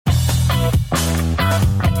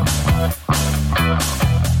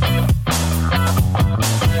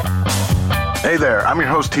Hey there, I'm your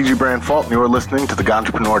host, TG Brandfault, and you're listening to the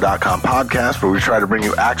Ganjapreneur.com podcast, where we try to bring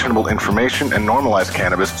you actionable information and normalize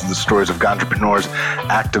cannabis to the stories of ganjapreneurs,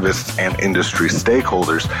 activists, and industry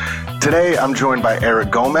stakeholders. Today, I'm joined by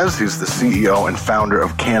Eric Gomez. He's the CEO and founder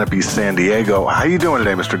of Cannabis San Diego. How are you doing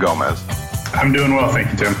today, Mr. Gomez? I'm doing well, thank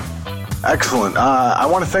you, Tim. Excellent. I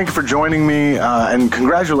want to thank you for joining me, and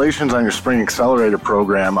congratulations on your Spring Accelerator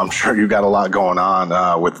program. I'm sure you got a lot going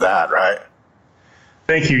on with that, right?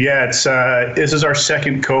 Thank you. Yeah, this is our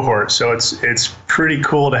second cohort, so it's pretty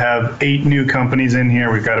cool to have 8 new companies in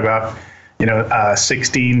here. We've got about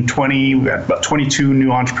 16, 20, we've got about 22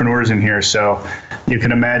 new entrepreneurs in here, so you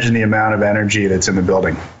can imagine the amount of energy that's in the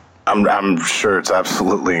building. I'm sure it's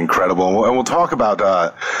absolutely incredible, and we'll talk about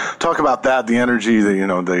that, the energy,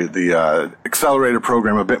 the accelerator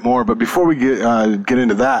program a bit more. But before we get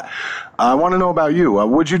into that, I want to know about you.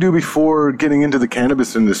 What'd you do before getting into the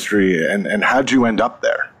cannabis industry, and how'd you end up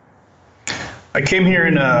there? I came here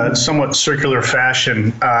in a somewhat circular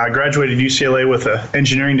fashion. I graduated UCLA with an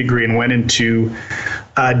engineering degree and went into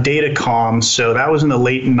datacom. So that was in the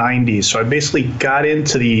late 90s. So I basically got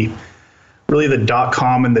into the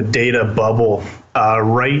 .com and the data bubble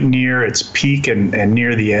right near its peak and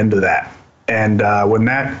near the end of that. And when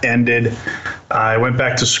that ended, I went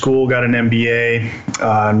back to school, got an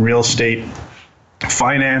MBA in real estate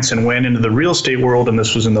finance, and went into the real estate world. And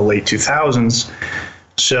this was in the late 2000s.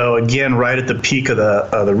 So again, right at the peak of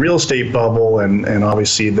the real estate bubble, and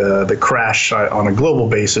obviously the crash on a global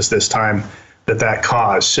basis this time that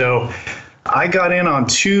caused. So I got in on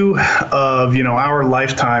 2 of our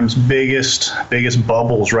lifetime's biggest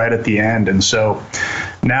bubbles right at the end, and so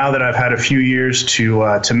now that I've had a few years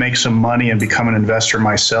to make some money and become an investor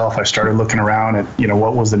myself, I started looking around at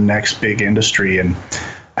what was the next big industry. And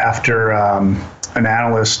after an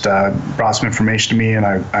analyst brought some information to me, and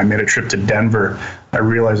I made a trip to Denver, I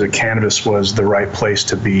realized that cannabis was the right place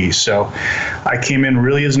to be. So I came in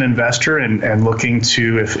really as an investor and looking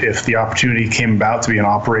to, if the opportunity came about, to be an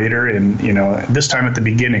operator, and this time at the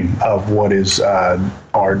beginning of what is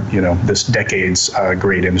this decade's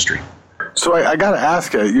great industry. So I got to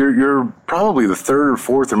ask you, you're probably the 3rd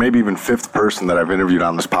or 4th or maybe even 5th person that I've interviewed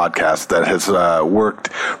on this podcast that has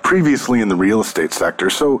worked previously in the real estate sector.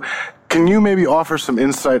 So can you maybe offer some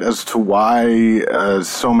insight as to why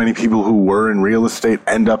so many people who were in real estate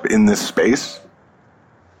end up in this space?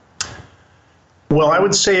 Well, I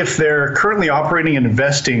would say if they're currently operating and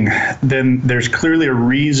investing, then there's clearly a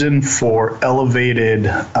reason for elevated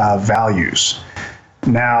values.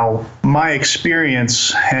 Now, my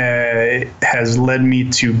experience has led me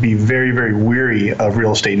to be very, very weary of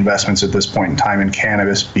real estate investments at this point in time in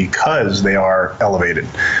cannabis because they are elevated.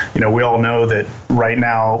 We all know that right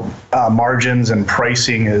now margins and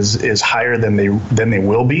pricing is higher than they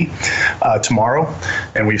will be tomorrow,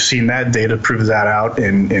 and we've seen that. Data proves that out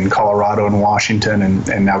in Colorado and Washington,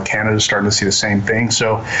 and now Canada's starting to see the same thing.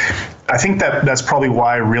 So I think that's probably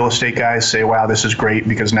why real estate guys say, wow, this is great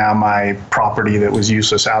because now my property that was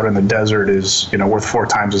useless out in the desert is worth 4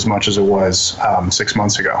 times as much as it was 6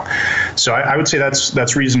 months ago. So I would say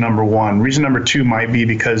that's reason number 1. Reason number 2 might be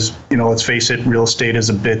because, let's face it, real estate is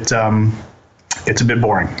a bit it's a bit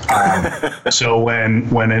boring. So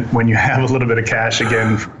when you have a little bit of cash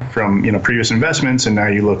again from previous investments, and now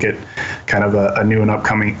you look at kind of a new and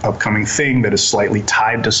upcoming thing that is slightly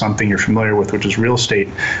tied to something you're familiar with, which is real estate,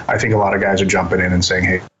 I think a lot of guys are jumping in and saying,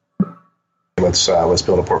 hey, let's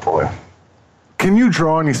build a portfolio. Can you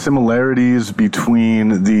draw any similarities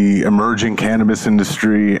between the emerging cannabis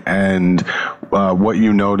industry and what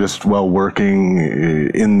you noticed while working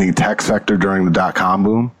in the tech sector during the .com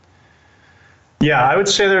boom? Yeah, I would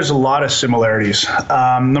say there's a lot of similarities.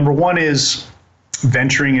 Number 1 is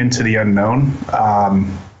venturing into the unknown. I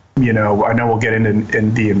know we'll get into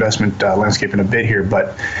in the investment landscape in a bit here,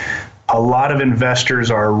 but a lot of investors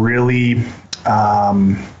are really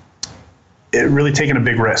taking a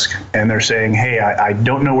big risk, and they're saying, hey, I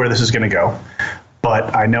don't know where this is going to go,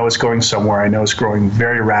 but I know it's going somewhere. I know it's growing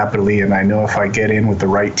very rapidly, and I know if I get in with the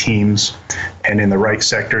right teams and in the right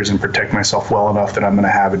sectors and protect myself well enough, that I'm going to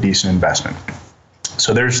have a decent investment.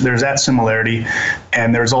 So there's that similarity,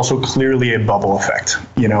 and there's also clearly a bubble effect.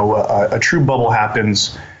 A true bubble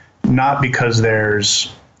happens not because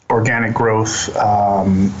there's organic growth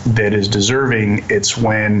that is deserving. It's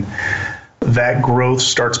when that growth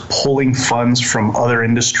starts pulling funds from other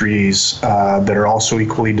industries that are also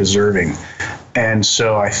equally deserving. And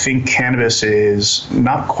so I think cannabis is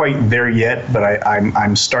not quite there yet, but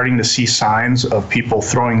I'm starting to see signs of people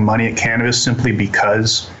throwing money at cannabis simply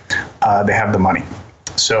because they have the money.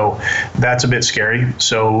 So that's a bit scary.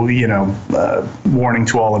 So, warning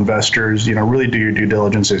to all investors, really do your due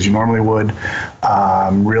diligence as you normally would.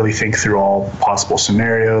 Really think through all possible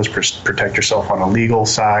scenarios, protect yourself on a legal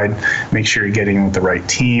side, make sure you're getting with the right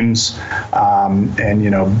teams, and,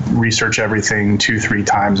 research everything 2-3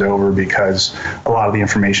 times over, because a lot of the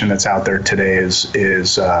information that's out there today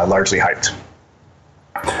is largely hyped.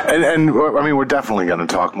 And I mean, we're definitely going to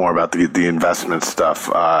talk more about the investment stuff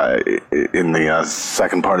in the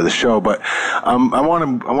second part of the show. But I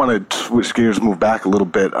want to switch gears, move back a little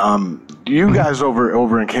bit. You guys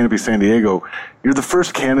over in Cannabis San Diego, you're the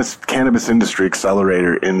first cannabis industry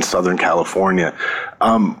accelerator in Southern California.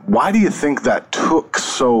 Why do you think that took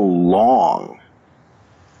so long?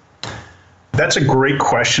 That's a great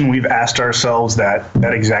question. We've asked ourselves that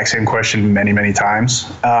exact same question many, many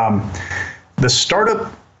times. The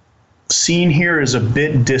startup scene here is a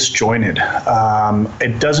bit disjointed.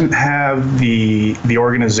 It doesn't have the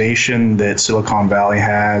organization that Silicon Valley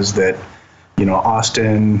has, that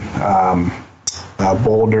Austin,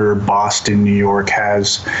 Boulder, Boston, New York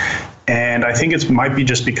has. And I think it might be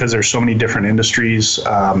just because there's so many different industries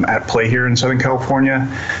at play here in Southern California.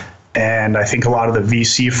 And I think a lot of the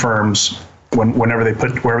VC firms, wherever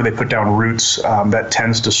they put down roots, that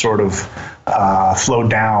tends to sort of flow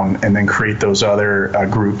down and then create those other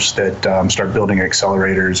groups that start building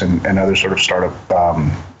accelerators and other sort of startup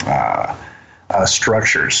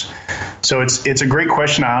structures. So it's a great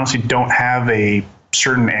question. I honestly don't have a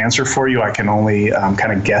certain answer for you. I can only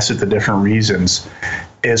kind of guess at the different reasons.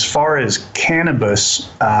 As far as cannabis,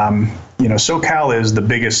 SoCal is the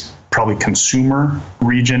biggest probably consumer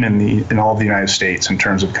region in all of the United States in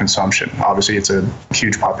terms of consumption. Obviously, it's a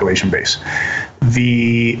huge population base.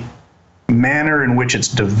 The manner in which it's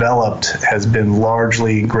developed has been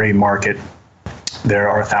largely gray market. There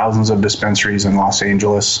are thousands of dispensaries in Los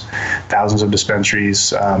Angeles, thousands of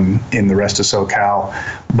dispensaries in the rest of SoCal,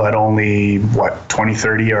 but only 20,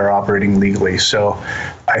 30 are operating legally. So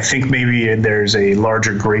I think maybe there's a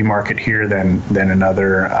larger gray market here than in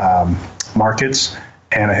other markets.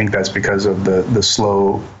 And I think that's because of the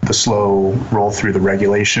slow roll through the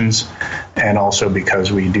regulations, and also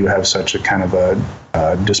because we do have such a kind of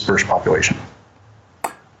a dispersed population.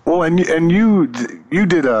 Well, and you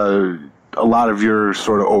did a lot of your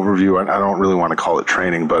sort of overview, and I don't really want to call it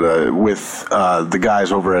training, but with the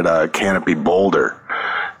guys over at Canopy Boulder.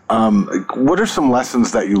 What are some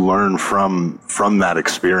lessons that you learned from that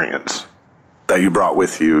experience that you brought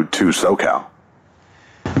with you to SoCal?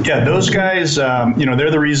 Yeah, those guys, they're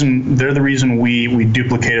the reason we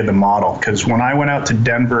duplicated the model. Because when I went out to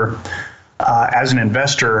Denver as an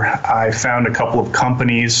investor, I found a couple of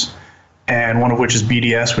companies, and one of which is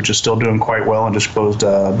BDS, which is still doing quite well and just closed,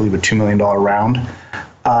 I believe, a $2 million round.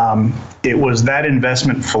 It was that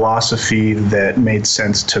investment philosophy that made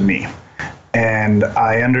sense to me. And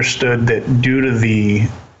I understood that due to the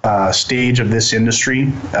stage of this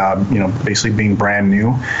industry, basically being brand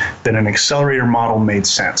new, that an accelerator model made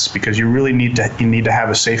sense, because you really need to have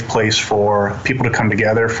a safe place for people to come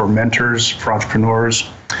together, for mentors, for entrepreneurs,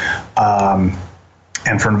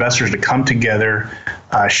 and for investors to come together,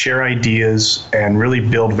 share ideas, and really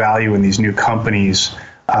build value in these new companies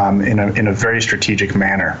in a very strategic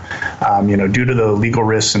manner. Due to the legal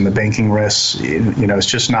risks and the banking risks, it's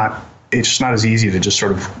just not as easy to just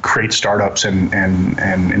sort of create startups and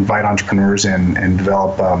invite entrepreneurs in and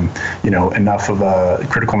develop, enough of a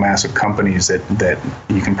critical mass of companies that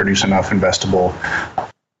you can produce enough investable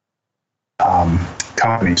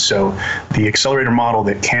companies. So the accelerator model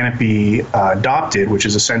that Canopy adopted, which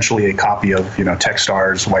is essentially a copy of,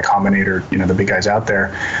 Techstars, Y Combinator, the big guys out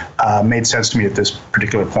there, made sense to me at this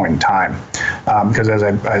particular point in time. Because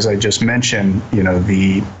as I just mentioned,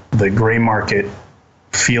 the gray market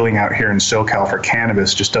feeling out here in SoCal for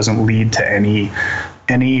cannabis just doesn't lead to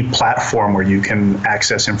any platform where you can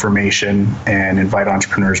access information and invite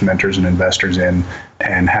entrepreneurs, mentors, and investors in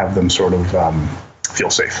and have them sort of feel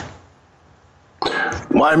safe.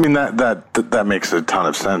 Well, I mean, that makes a ton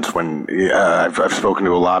of sense. When I've spoken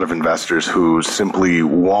to a lot of investors who simply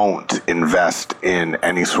won't invest in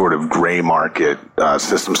any sort of gray market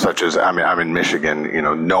system, such as, I'm in Michigan,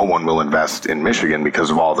 no one will invest in Michigan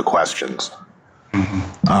because of all the questions.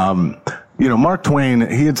 Mm-hmm. Mark Twain,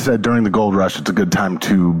 he had said during the gold rush, it's a good time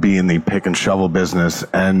to be in the pick and shovel business.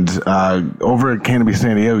 And over at Cannabis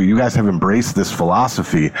San Diego, you guys have embraced this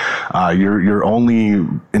philosophy. You're only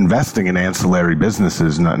investing in ancillary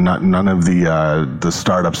businesses. None of the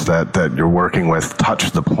startups that you're working with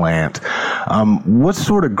touch the plant. What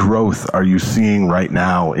sort of growth are you seeing right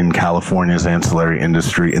now in California's ancillary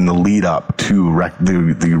industry in the lead up to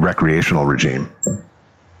the recreational regime?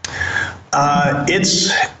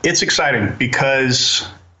 It's exciting because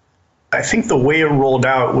I think the way it rolled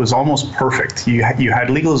out was almost perfect. You had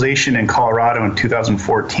legalization in Colorado in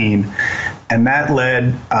 2014, and that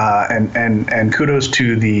led and kudos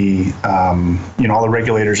to the all the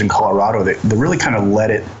regulators in Colorado that really kind of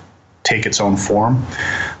let it take its own form.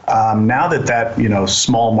 Now that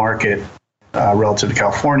small market relative to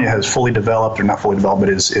California has fully developed, or not fully developed, but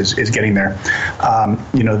is getting there.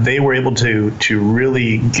 They were able to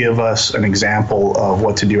really give us an example of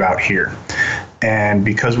what to do out here. And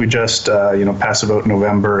because we just passed the vote in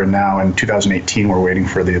November, and now in 2018 we're waiting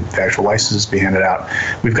for the actual licenses to be handed out,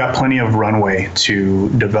 we've got plenty of runway to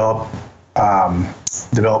develop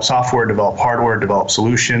software, develop hardware, develop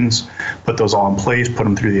solutions, put those all in place, put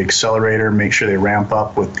them through the accelerator, make sure they ramp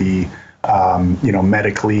up with the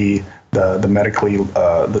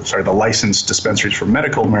the licensed dispensaries for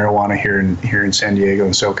medical marijuana here in San Diego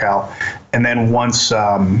and SoCal. And then once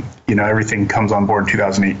everything comes on board in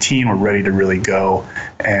 2018, we're ready to really go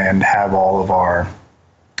and have all of our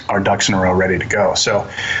ducks in a row ready to go. So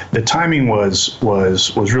the timing was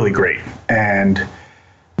really great. And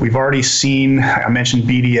we've already seen, I mentioned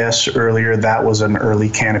BDS earlier, that was an early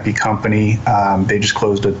canopy company. They just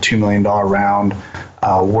closed a $2 million round.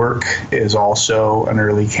 Work is also an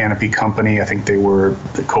early canopy company. I think they were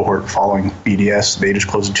the cohort following BDS. They just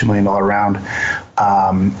closed a $2 million round.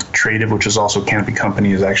 Tradive, which is also a canopy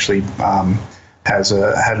company, is actually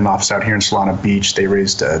had an office out here in Solana Beach. They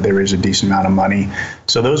raised a decent amount of money.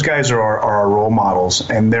 So those guys are our role models,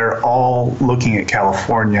 and they're all looking at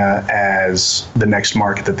California as the next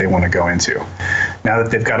market that they want to go into. Now that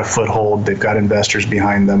they've got a foothold, they've got investors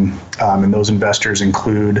behind them, and those investors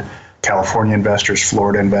include California investors,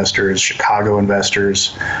 Florida investors, Chicago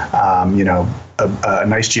investors, a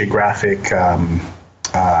nice geographic,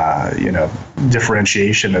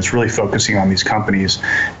 differentiation that's really focusing on these companies.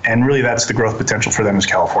 And really that's the growth potential for them is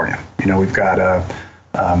California. We've got a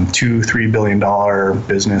 $2-3 billion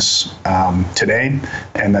business today,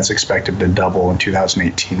 and that's expected to double in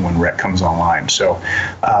 2018 when REC comes online. So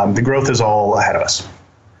the growth is all ahead of us.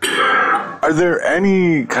 Are there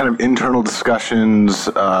any kind of internal discussions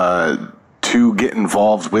to get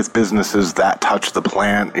involved with businesses that touch the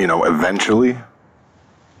plant, eventually?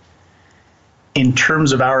 In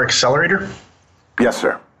terms of our accelerator? Yes,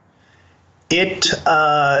 sir.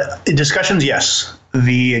 Discussions, yes.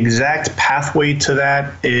 The exact pathway to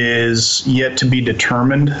that is yet to be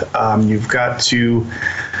determined. You've got to,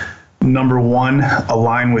 number one,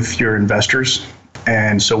 align with your investors.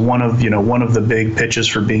 And so one of the big pitches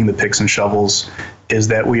for being the picks and shovels is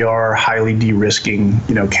that we are highly de-risking,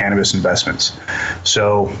 cannabis investments.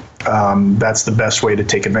 So that's the best way to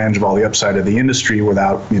take advantage of all the upside of the industry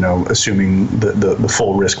without, assuming the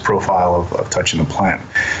full risk profile of touching the plant.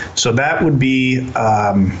 So that would be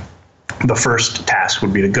the first task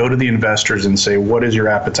would be to go to the investors and say, what is your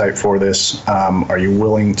appetite for this? Are you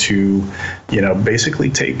willing to,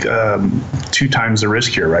 basically take 2 times the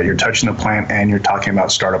risk here, right? You're touching the plant and you're talking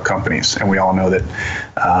about startup companies. And we all know that,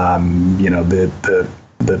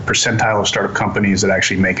 the percentile of startup companies that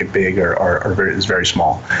actually make it big is very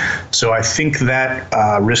small. So I think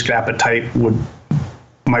that risk appetite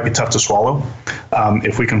might be tough to swallow.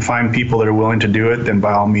 If we can find people that are willing to do it, then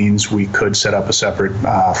by all means we could set up a separate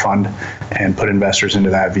fund and put investors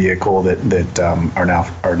into that vehicle that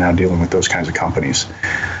are now dealing with those kinds of companies.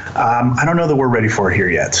 I don't know that we're ready for it here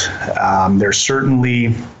yet. There's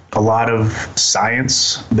certainly a lot of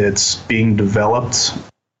science that's being developed,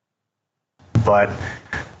 but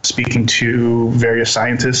speaking to various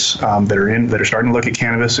scientists that are starting to look at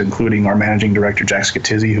cannabis, including our managing director, Jack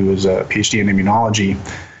Scatizzi, who is a PhD in immunology,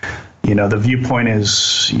 the viewpoint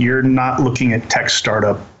is you're not looking at tech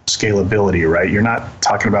startup scalability, right? You're not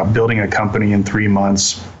talking about building a company in 3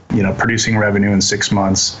 months, producing revenue in 6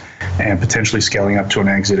 months and potentially scaling up to an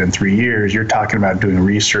exit in 3 years. You're talking about doing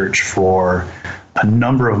research for a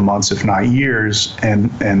number of months, if not years,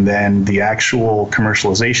 and then the actual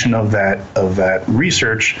commercialization of that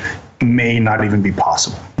research may not even be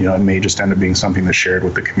possible. It may just end up being something that's shared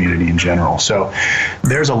with the community in general. So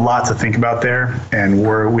there's a lot to think about there, and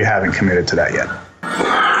we haven't committed to that yet.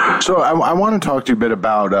 So I want to talk to you a bit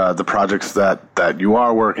about the projects that you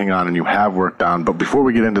are working on and you have worked on. But before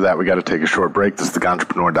we get into that, we got to take a short break. This is the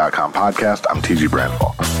Ganjapreneur.com podcast. I'm TG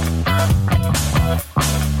Brandfall.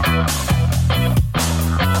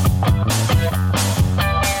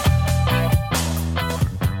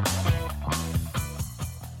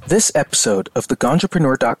 This episode of the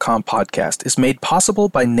Ganjapreneur.com podcast is made possible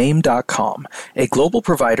by Name.com, a global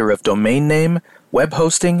provider of domain name, web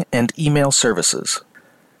hosting, and email services.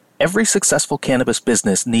 Every successful cannabis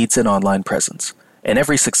business needs an online presence, and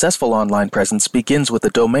every successful online presence begins with a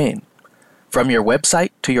domain. From your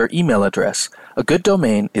website to your email address, a good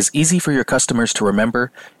domain is easy for your customers to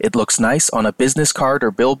remember, it looks nice on a business card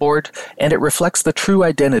or billboard, and it reflects the true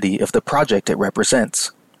identity of the project it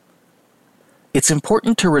represents. It's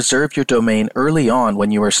important to reserve your domain early on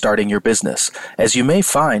when you are starting your business, as you may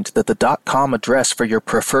find that the .com address for your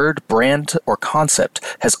preferred brand or concept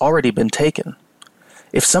has already been taken.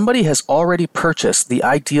 If somebody has already purchased the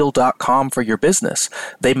ideal .com for your business,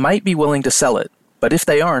 they might be willing to sell it. But if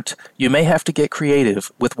they aren't, you may have to get creative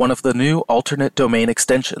with one of the new alternate domain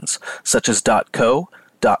extensions, such as .co,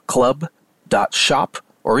 .club, .shop,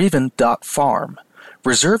 or even .farm.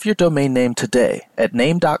 Reserve your domain name today at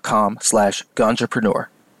name.com/ganjapreneur.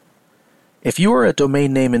 If you are a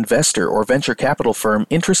domain name investor or venture capital firm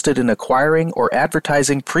interested in acquiring or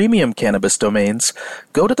advertising premium cannabis domains,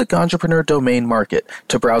 go to the Ganjapreneur domain market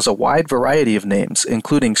to browse a wide variety of names,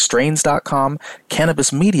 including strains.com,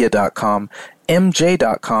 cannabismedia.com,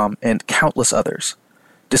 mj.com, and countless others.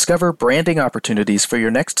 Discover branding opportunities for your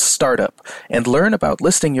next startup and learn about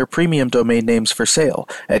listing your premium domain names for sale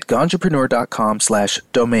at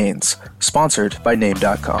ganjapreneur.com/domains, sponsored by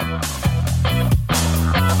name.com.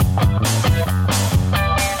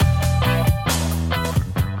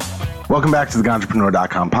 Welcome back to the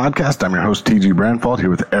Ganjapreneur.com podcast. I'm your host, TG Brandfault, here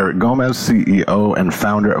with Eric Gomez, CEO and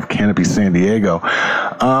founder of Cannabis San Diego.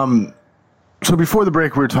 So before the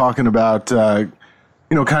break, we were talking about, kind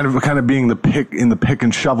of being the pick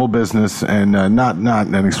and shovel business, and not in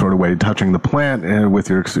any sort of way touching the plant with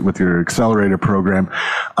your accelerator program.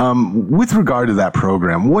 With regard to that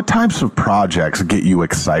program, what types of projects get you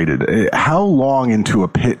excited? How long into a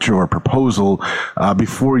pitch or a proposal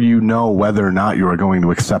before you know whether or not you are going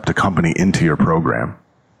to accept a company into your program?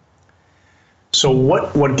 So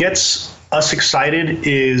what gets us excited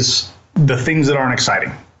is the things that aren't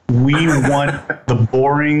exciting. We want the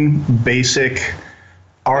boring, basic,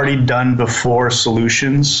 already done before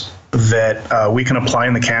solutions that we can apply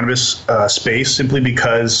in the cannabis space, simply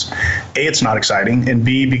because A, it's not exciting, and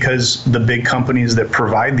B, because the big companies that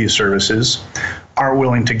provide these services aren't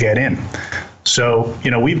willing to get in. So,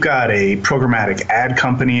 we've got a programmatic ad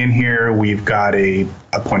company in here. We've got a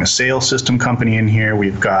point of sale system company in here.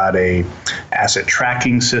 We've got a asset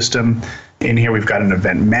tracking system in here. We've got an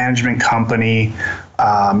event management company,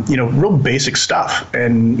 real basic stuff.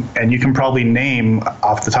 And you can probably name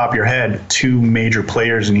off the top of your head 2 major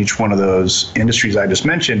players in each one of those industries I just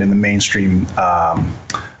mentioned in the mainstream,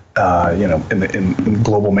 in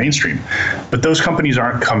global mainstream. But those companies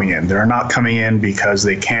aren't coming in. They're not coming in because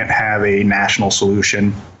they can't have a national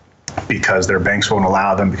solution, because their banks won't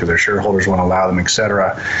allow them, because their shareholders won't allow them, et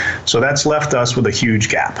cetera. So that's left us with a huge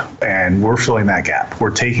gap, and we're filling that gap. We're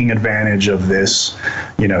taking advantage of this,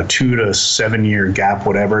 2 to 7 year gap,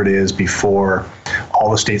 whatever it is, before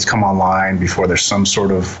all the states come online, before there's some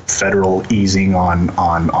sort of federal easing on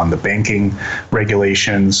the banking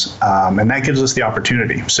regulations, and that gives us the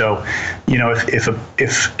opportunity. So, if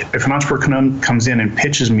an entrepreneur comes in and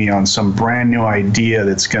pitches me on some brand new idea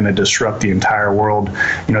that's going to disrupt the entire world,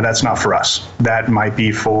 that's not for us. That might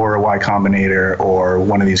be for a Y Combinator or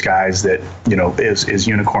one of these guys that is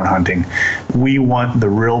unicorn hunting. We want the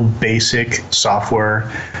real basic software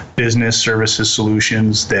business services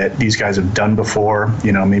solutions that these guys have done before.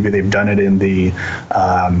 Maybe they've done it in the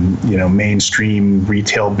mainstream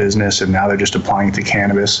retail business, and now they're just applying it to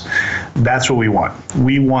cannabis. That's what we want.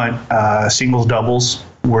 We want singles, doubles.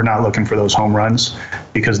 We're not looking for those home runs,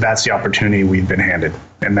 because that's the opportunity we've been handed,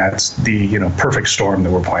 and that's the perfect storm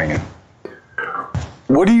that we're playing in.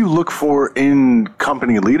 What do you look for in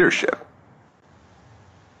company leadership?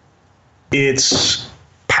 It's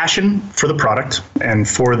passion for the product and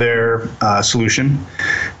for their solution,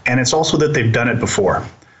 and it's also that they've done it before.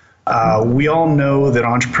 We all know that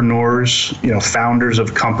entrepreneurs, founders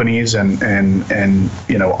of companies, and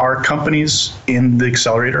our companies in the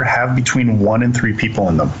accelerator have between 1 and 3 people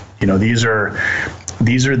in them. These are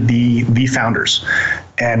the founders,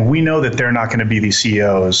 and we know that they're not going to be the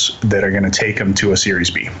CEOs that are going to take them to a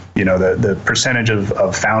Series B. The percentage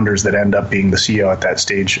of founders that end up being the CEO at that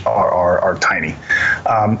stage are tiny,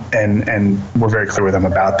 and we're very clear with them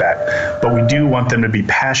about that. But we do want them to be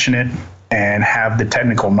passionate and have the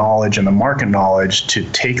technical knowledge and the market knowledge to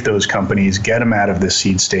take those companies, get them out of the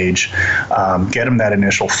seed stage, get them that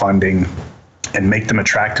initial funding, and make them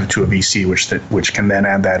attractive to a VC, which can then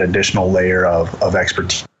add that additional layer of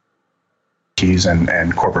expertise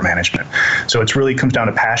and corporate management. So it really comes down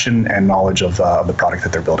to passion and knowledge of the product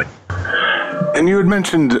that they're building. And you had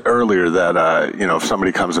mentioned earlier that, if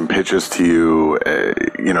somebody comes and pitches to you,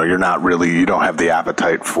 you don't have the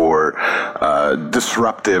appetite for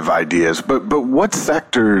disruptive ideas. But what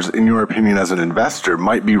sectors, in your opinion, as an investor,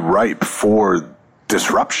 might be ripe for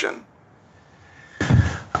disruption?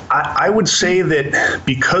 I would say that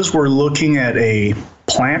because we're looking at a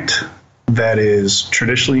plant that is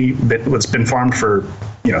traditionally what's been farmed for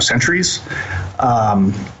centuries,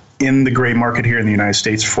 in the gray market here in the United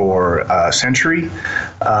States for a century,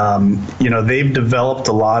 they've developed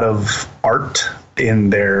a lot of art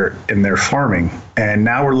in their farming, and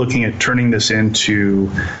now we're looking at turning this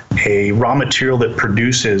into a raw material that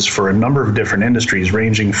produces for a number of different industries,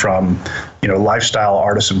 ranging from lifestyle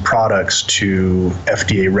artisan products to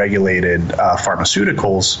FDA regulated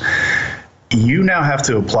pharmaceuticals. You now have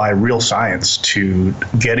to apply real science to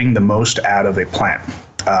getting the most out of a plant.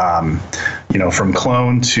 From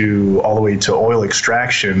clone to all the way to oil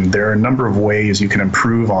extraction, there are a number of ways you can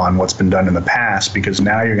improve on what's been done in the past, because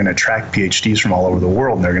now you're going to attract PhDs from all over the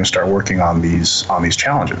world, and they're going to start working on these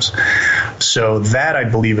challenges. So that, I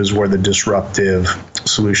believe, is where the disruptive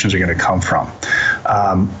solutions are going to come from.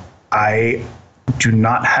 I do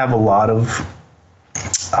not have a lot of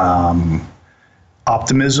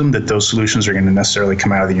optimism that those solutions are going to necessarily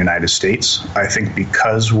come out of the United States. I think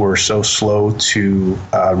because we're so slow to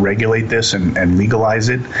regulate this and legalize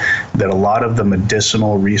it, that a lot of the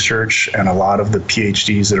medicinal research and a lot of the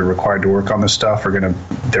PhDs that are required to work on this stuff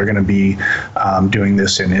they're going to be doing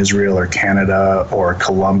this in Israel or Canada or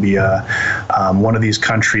Colombia, one of these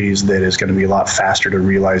countries that is going to be a lot faster to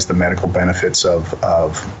realize the medical benefits of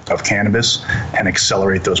cannabis and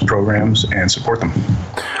accelerate those programs and support them.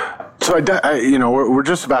 So we're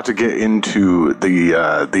just about to get into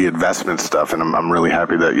the investment stuff, and I'm really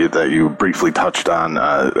happy that you briefly touched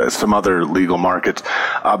on some other legal markets.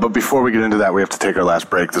 But before we get into that, we have to take our last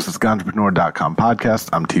break. This is the Ganjapreneur.com podcast.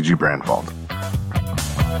 I'm TG Brandfault.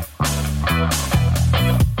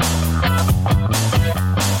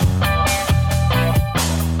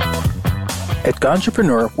 At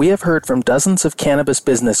Ganjapreneur, we have heard from dozens of cannabis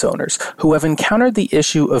business owners who have encountered the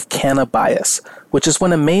issue of canna bias, which is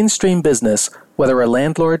when a mainstream business, whether a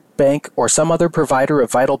landlord, bank, or some other provider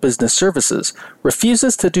of vital business services,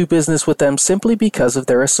 refuses to do business with them simply because of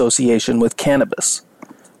their association with cannabis.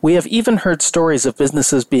 We have even heard stories of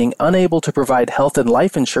businesses being unable to provide health and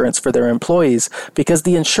life insurance for their employees because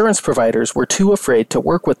the insurance providers were too afraid to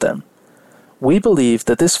work with them. We believe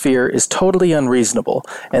that this fear is totally unreasonable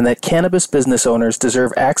and that cannabis business owners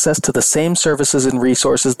deserve access to the same services and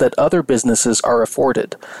resources that other businesses are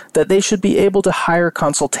afforded, that they should be able to hire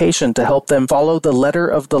consultation to help them follow the letter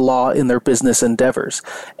of the law in their business endeavors,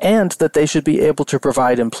 and that they should be able to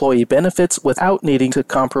provide employee benefits without needing to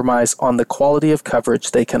compromise on the quality of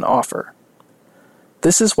coverage they can offer.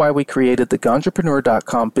 This is why we created the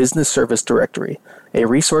Ganjapreneur.com Business Service Directory, a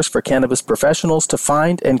resource for cannabis professionals to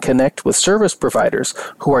find and connect with service providers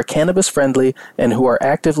who are cannabis friendly and who are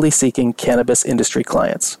actively seeking cannabis industry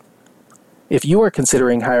clients. If you are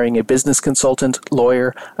considering hiring a business consultant,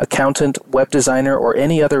 lawyer, accountant, web designer, or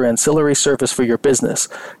any other ancillary service for your business,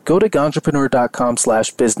 go to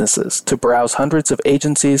ganjapreneur.com/businesses to browse hundreds of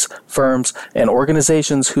agencies, firms, and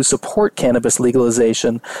organizations who support cannabis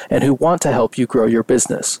legalization and who want to help you grow your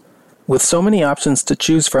business. With so many options to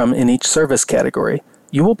choose from in each service category,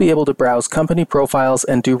 you will be able to browse company profiles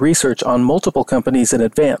and do research on multiple companies in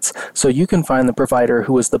advance so you can find the provider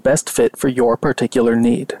who is the best fit for your particular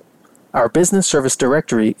need. Our business service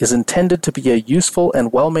directory is intended to be a useful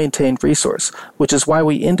and well-maintained resource, which is why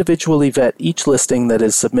we individually vet each listing that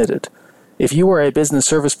is submitted. If you are a business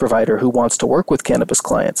service provider who wants to work with cannabis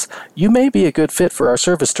clients, you may be a good fit for our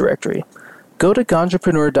service directory. Go to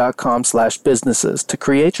ganjapreneur.com/businesses to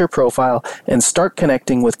create your profile and start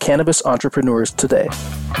connecting with cannabis entrepreneurs today.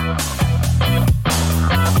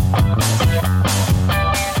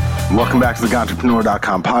 Welcome back to the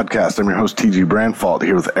Ganjapreneur.com podcast. I'm your host, TG Brandfault,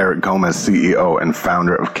 here with Eric Gomez, CEO and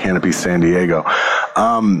founder of Cannabis San Diego.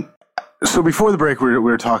 So before the break, we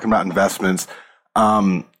were talking about investments,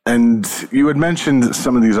 and you had mentioned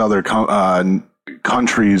some of these other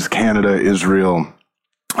countries, Canada, Israel,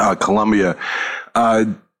 Colombia.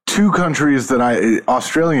 Two countries that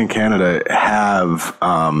Australia and Canada have,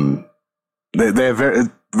 they have very,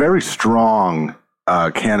 very strong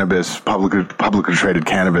cannabis, publicly traded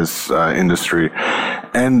cannabis industry.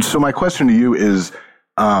 And so my question to you is,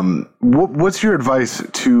 what's your advice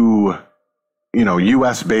to,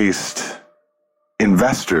 U.S.-based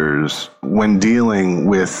investors when dealing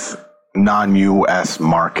with non-U.S.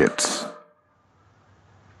 markets?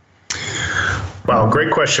 Wow,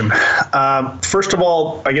 great question. First of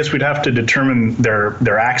all, I guess we'd have to determine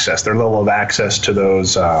their access, their level of access to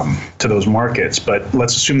those markets. But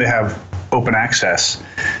let's assume they have open access.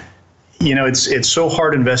 It's so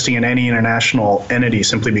hard investing in any international entity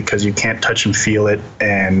simply because you can't touch and feel it,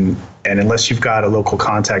 and unless you've got a local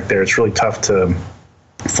contact there, it's really tough to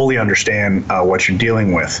fully understand what you're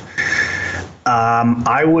dealing with.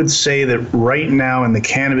 I would say that right now in the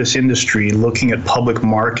cannabis industry, looking at public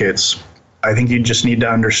markets, I think you just need to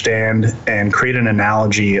understand and create an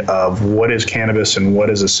analogy of what is cannabis and what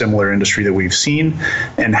is a similar industry that we've seen,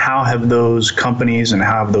 and how have those companies and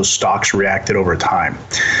how have those stocks reacted over time.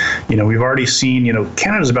 We've already seen,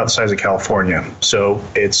 Canada's about the size of California, so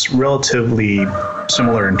it's relatively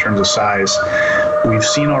similar in terms of size. We've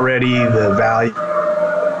seen already the value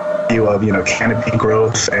of Canopy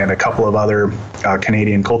Growth and a couple of other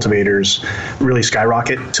Canadian cultivators really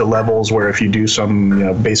skyrocket to levels where if you do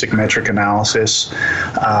some basic metric analysis,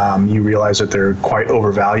 you realize that they're quite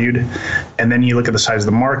overvalued. And then you look at the size of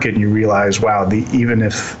the market and you realize, wow, even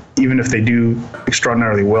if they do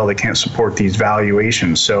extraordinarily well, they can't support these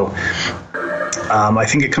valuations. So I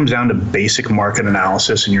think it comes down to basic market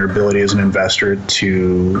analysis and your ability as an investor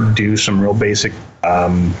to do some real basic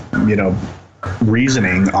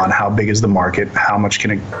reasoning on how big is the market, how much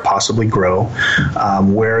can it possibly grow,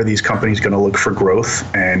 where are these companies going to look for growth,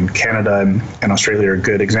 and Canada and Australia are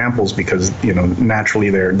good examples because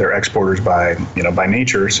naturally they're exporters by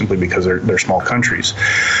nature, simply because they're small countries.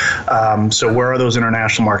 So where are those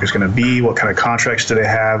international markets going to be? What kind of contracts do they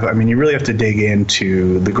have? I mean, you really have to dig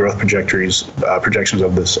into the growth projections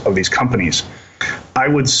of these companies. I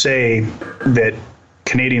would say that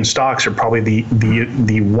Canadian stocks are probably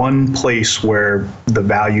the one place where the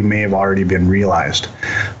value may have already been realized.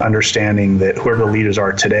 Understanding that whoever the leaders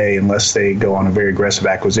are today, unless they go on a very aggressive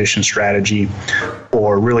acquisition strategy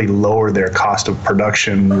or really lower their cost of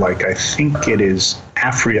production, like I think it is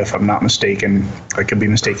Afria, if I'm not mistaken. I could be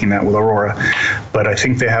mistaking that with Aurora, but I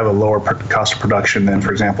think they have a lower cost of production than,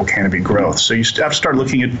 for example, Canopy Growth. So you have to start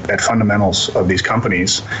looking at fundamentals of these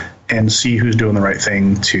companies and see who's doing the right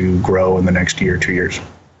thing to grow in the next year, 2 years.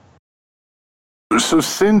 So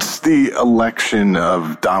since the election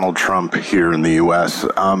of Donald Trump here in the U.S.,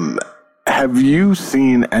 have you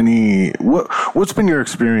seen what's been your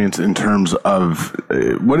experience in terms of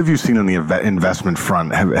what have you seen on the investment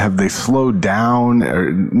front? Have they slowed down,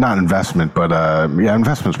 or not investment, but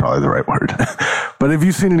investment's probably the right word. But have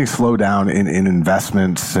you seen any slowdown in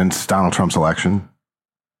investments since Donald Trump's election?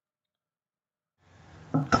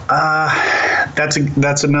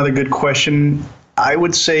 That's another good question. I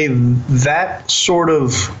would say that sort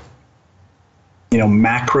of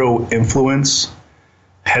macro influence,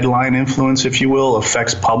 headline influence, if you will,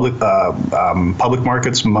 affects public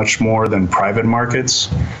markets much more than private markets.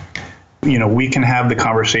 We can have the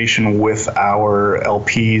conversation with our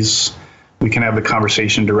LPs. We can have the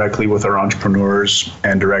conversation directly with our entrepreneurs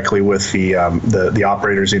and directly with the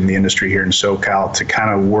operators in the industry here in SoCal to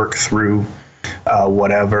kind of work through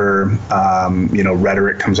whatever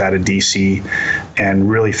rhetoric comes out of DC, and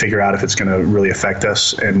really figure out if it's going to really affect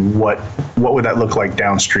us, and what would that look like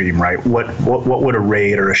downstream, right? What would a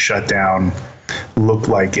raid or a shutdown look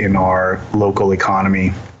like in our local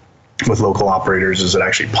economy with local operators? Is it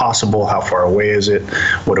actually possible? How far away is it?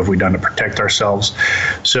 What have we done to protect ourselves?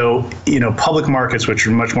 So, public markets, which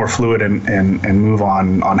are much more fluid and move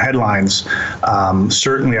on headlines,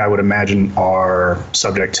 certainly I would imagine are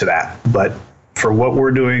subject to that. But for what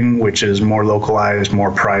we're doing, which is more localized, more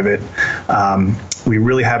private, we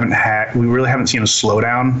really haven't seen a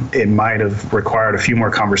slowdown. It might have required a few more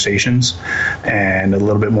conversations and a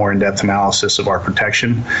little bit more in-depth analysis of our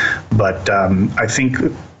protection. But I think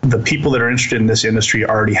the people that are interested in this industry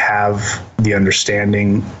already have the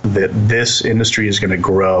understanding that this industry is going to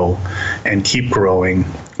grow and keep growing.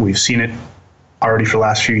 We've seen it already for the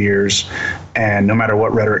last few years, and no matter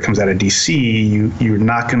what rhetoric comes out of DC, you're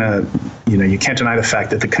not going to, you can't deny the fact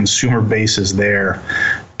that the consumer base is there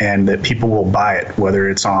and that people will buy it, whether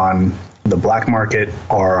it's on the black market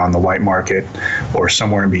or on the white market or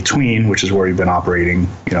somewhere in between, which is where we've been operating,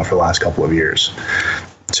 for the last couple of years.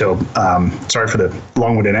 So sorry for the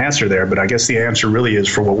long-winded answer there, but I guess the answer really is,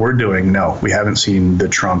 for what we're doing, no, we haven't seen the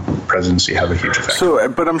Trump presidency have a huge effect. So,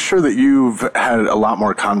 but I'm sure that you've had a lot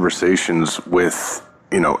more conversations with,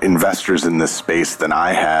 investors in this space than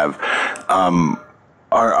I have.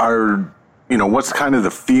 What's kind of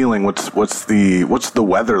the feeling? What's the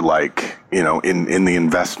weather like, in the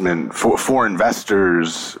investment for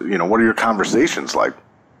investors? What are your conversations like?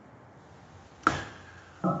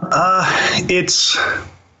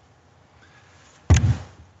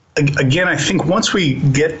 again, I think once we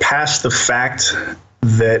get past the fact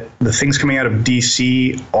that the things coming out of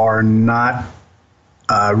DC are not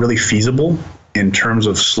really feasible in terms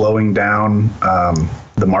of slowing down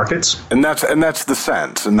the markets. And that's the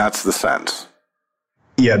sense.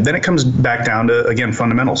 Yeah, then it comes back down to, again,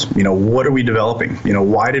 fundamentals. What are we developing?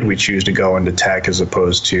 Why did we choose to go into tech as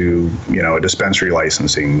opposed to, a dispensary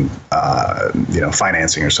licensing,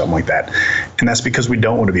 financing or something like that? And that's because we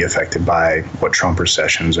don't want to be affected by what Trump or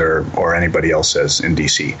Sessions or anybody else says in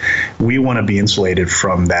DC. We want to be insulated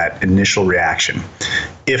from that initial reaction.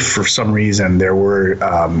 If for some reason there were,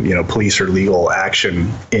 police or legal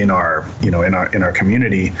action in our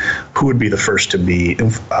community, who would be the first to be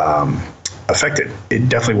affected? It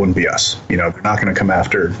definitely wouldn't be us. They're not going to come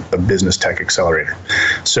after a business tech accelerator.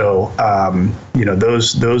 So,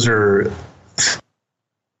 those are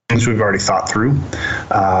things we've already thought through.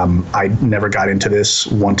 I never got into this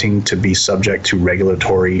wanting to be subject to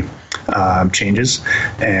regulatory changes,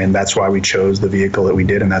 and that's why we chose the vehicle that we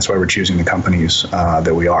did, and that's why we're choosing the companies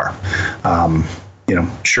that we are.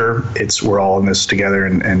 Sure, we're all in this together,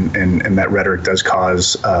 and that rhetoric does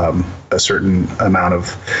cause a certain amount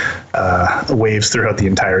of waves throughout the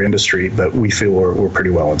entire industry, but we feel we're pretty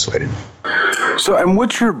well insulated. So, and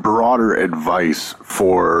what's your broader advice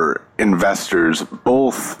for investors,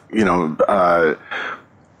 both the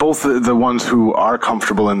ones who are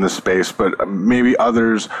comfortable in this space, but maybe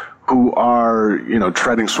others who are,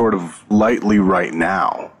 treading sort of lightly right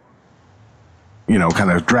now?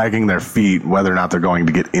 Kind of dragging their feet, whether or not they're going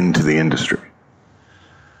to get into the industry?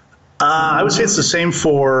 I would say it's the same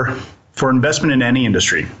for investment in any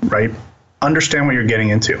industry, right? Understand what you're getting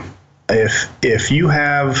into. If you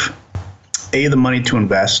have A, the money to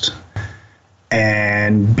invest,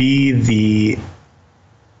 and B, the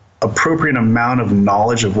appropriate amount of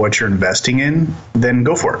knowledge of what you're investing in, then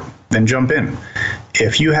go for it. Then jump in.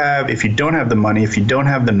 If you don't have the money, if you don't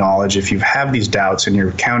have the knowledge, if you have these doubts and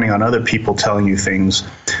you're counting on other people telling you things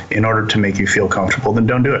in order to make you feel comfortable, then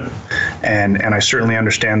don't do it. And I certainly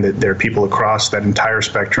understand that there are people across that entire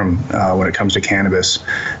spectrum when it comes to cannabis.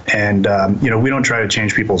 And, we don't try to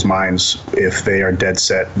change people's minds if they are dead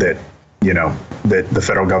set that that the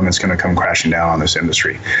federal government's going to come crashing down on this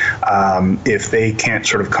industry. If they can't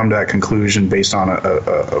sort of come to that conclusion based on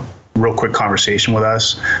a real quick conversation with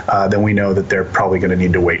us, then we know that they're probably going to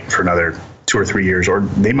need to wait for another 2 or 3 years, or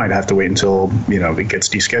they might have to wait until it gets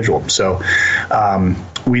descheduled. So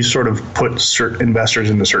we sort of put certain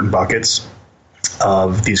investors into certain buckets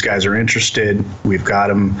of these guys are interested. We've got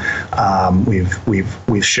them.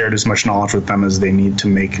 We've shared as much knowledge with them as they need to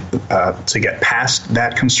make to get past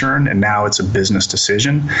that concern. And now it's a business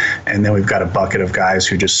decision. And then we've got a bucket of guys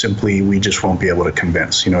who we just won't be able to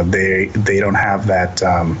convince. They don't have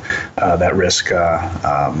that risk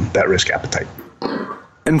appetite.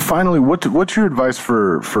 And finally, what's your advice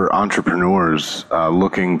for entrepreneurs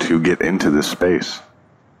looking to get into this space?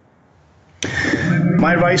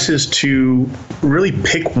 My advice is to really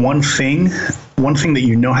pick one thing that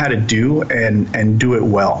you know how to do and do it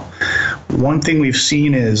well. One thing we've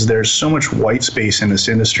seen is there's so much white space in this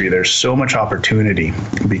industry. There's so much opportunity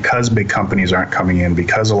because big companies aren't coming in,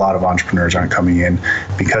 because a lot of entrepreneurs aren't coming in,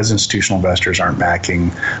 because institutional investors aren't backing,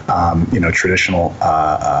 traditional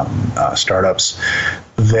startups,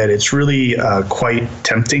 that it's really quite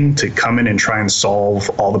tempting to come in and try and solve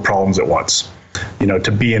all the problems at once.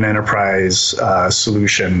 To be an enterprise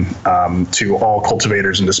solution to all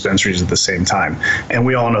cultivators and dispensaries at the same time. And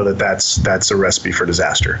we all know that that's a recipe for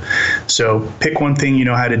disaster. So pick one thing you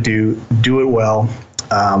know how to do it well.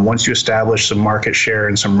 Once you establish some market share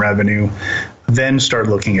and some revenue, then start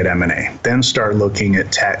looking at M&A. Then start looking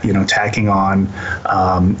at tacking on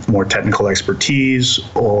more technical expertise,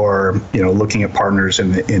 or looking at partners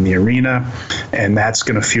in the arena, and that's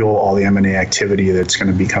going to fuel all the M&A activity that's going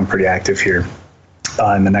to become pretty active here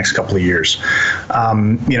in the next couple of years.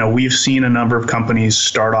 We've seen a number of companies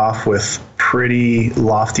start off with pretty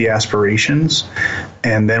lofty aspirations,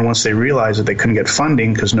 and then once they realized that they couldn't get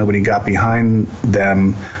funding because nobody got behind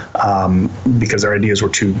them because their ideas were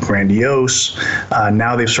too grandiose,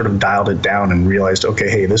 now they've sort of dialed it down and realized, okay,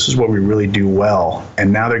 hey, this is what we really do well,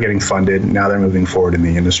 and now they're getting funded, now they're moving forward in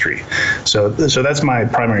the industry. So that's my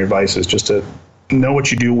primary advice, is just to know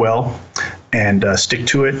what you do well and stick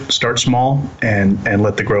to it, start small, and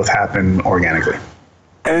let the growth happen organically.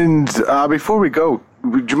 And before we go,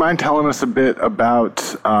 would you mind telling us a bit about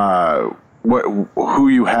who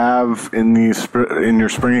you have in your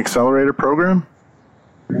Spring Accelerator program?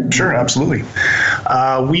 Sure, absolutely.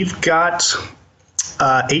 We've got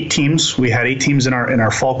 8 teams. We had 8 teams in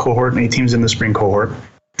our fall cohort and 8 teams in the spring cohort.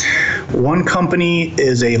 One company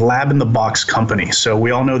is a lab-in-the-box company. So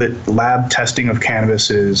we all know that lab testing of cannabis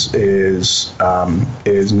is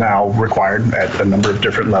now required at a number of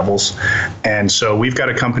different levels, and so we've got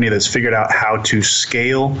a company that's figured out how to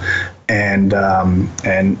scale and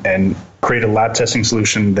create a lab testing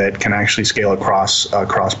solution that can actually scale across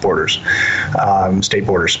borders, state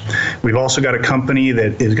borders. We've also got a company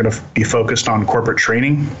that is going to be focused on corporate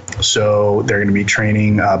training. So they're going to be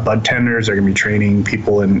training bud tenders. They're going to be training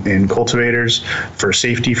people in cultivators for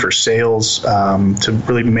safety, for sales, to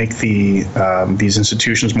really make these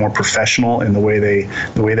institutions more professional in the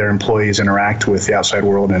way their employees interact with the outside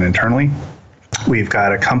world and internally. We've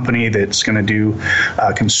got a company that's going to do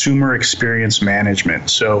consumer experience management.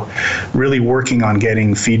 So really working on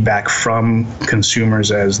getting feedback from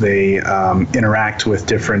consumers as they interact with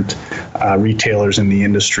different retailers in the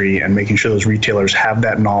industry, and making sure those retailers have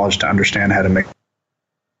that knowledge to understand how to make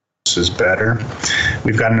is better.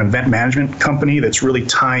 We've got an event management company that's really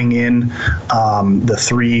tying in the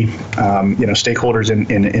three stakeholders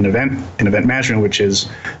in event management, which is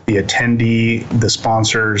the attendee, the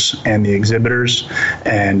sponsors, and the exhibitors,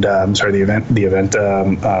 and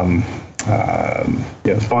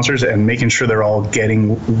sponsors, and making sure they're all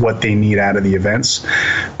getting what they need out of the events.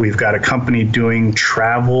 We've got a company doing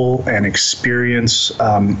travel and experience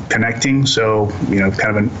connecting, so kind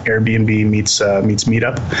of an Airbnb meets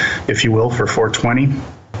Meetup, if you will, for 420.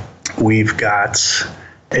 We've got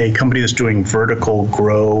a company that's doing vertical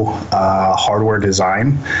grow hardware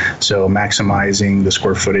design, so maximizing the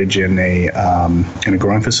square footage in a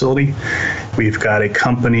growing facility. We've got a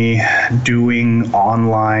company doing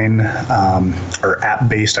online or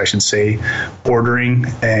app-based, I should say, ordering,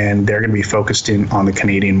 and they're going to be focused on the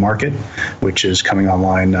Canadian market, which is coming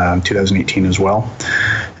online 2018 as well.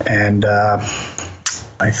 And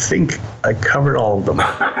I think I covered all of them.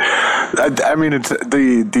 I mean, it's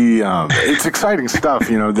it's exciting stuff.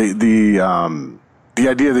 The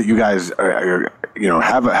idea that you guys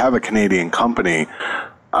have a Canadian company,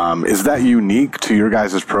 is that unique to your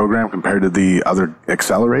guys' program compared to the other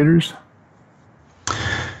accelerators?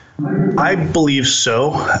 I believe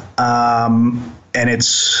so, and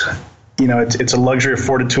it's a luxury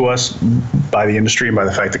afforded to us by the industry and by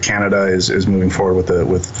the fact that Canada is moving forward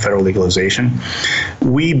with federal legalization.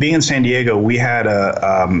 We, being in San Diego, we had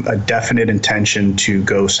a definite intention to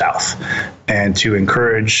go south and to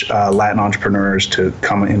encourage Latin entrepreneurs to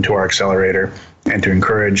come into our accelerator, and to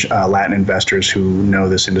encourage Latin investors who know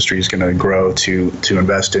this industry is going to grow to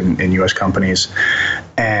invest in U.S. companies.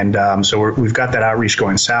 And so we've got that outreach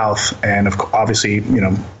going south, and obviously,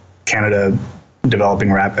 Canada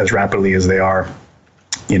developing as rapidly as they are,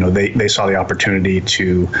 they saw the opportunity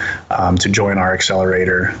to join our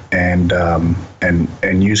accelerator and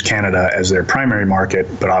use Canada as their primary market,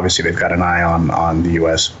 but obviously they've got an eye on the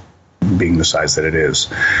U.S. being the size that it is.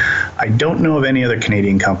 I don't know of any other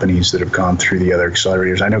Canadian companies that have gone through the other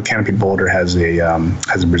accelerators. I know Canopy Boulder has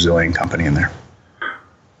a Brazilian company in there.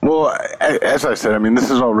 Well, as I said, I mean, this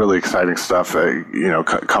is all really exciting stuff,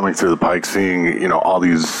 coming through the pike, seeing, all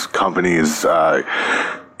these companies, go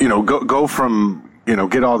from,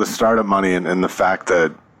 get all the startup money and the fact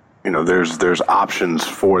that, there's options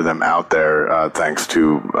for them out there, thanks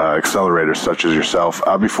to accelerators such as yourself.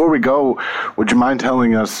 Before we go, would you mind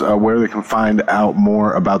telling us where they can find out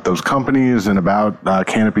more about those companies and about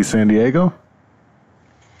Canopy San Diego?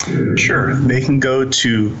 Sure. They can go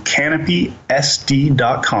to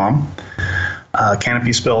canopysd.com.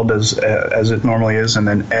 Canopy spelled as it normally is, and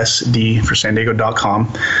then SD for San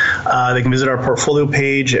Diego.com. They can visit our portfolio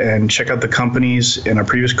page and check out the companies in our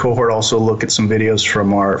previous cohort. Also look at some videos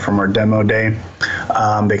from our demo day.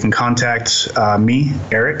 They can contact me,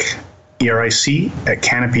 Eric, ERIC, at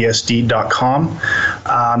canopysd.com.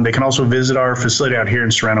 They can also visit our facility out here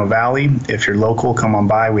in Serrano Valley. If you're local, come on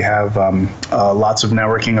by. We have lots of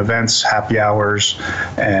networking events, happy hours,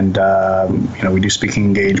 and we do speaking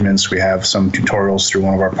engagements. We have some tutorials through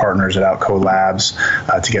one of our partners at Outco Labs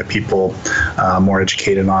to get people more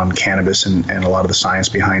educated on cannabis and a lot of the science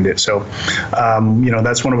behind it. So,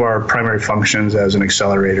 that's one of our primary functions as an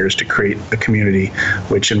accelerator, is to create a community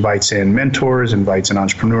which invites in mentors, invites in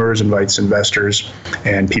entrepreneurs, invites investors,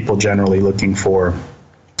 and people generally looking for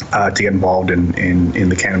to get involved in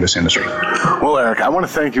the cannabis industry. Well, Eric, I want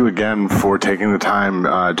to thank you again for taking the time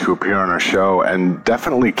to appear on our show, and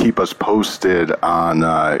definitely keep us posted on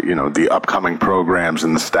the upcoming programs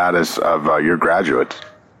and the status of your graduates.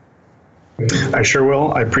 I sure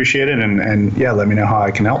will. I appreciate it, and let me know how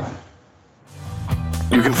I can help.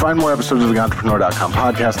 You can find more episodes of the Ganjapreneur.com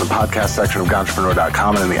podcast in the podcast section of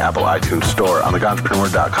Ganjapreneur.com and in the Apple iTunes Store. On the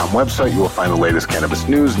Ganjapreneur.com website, you will find the latest cannabis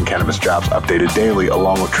news and cannabis jobs updated daily,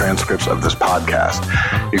 along with transcripts of this podcast.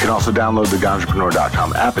 You can also download the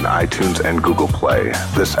Ganjapreneur.com app in iTunes and Google Play.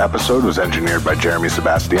 This episode was engineered by Jeremy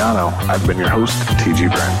Sebastiano. I've been your host, TG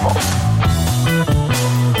Brandfault.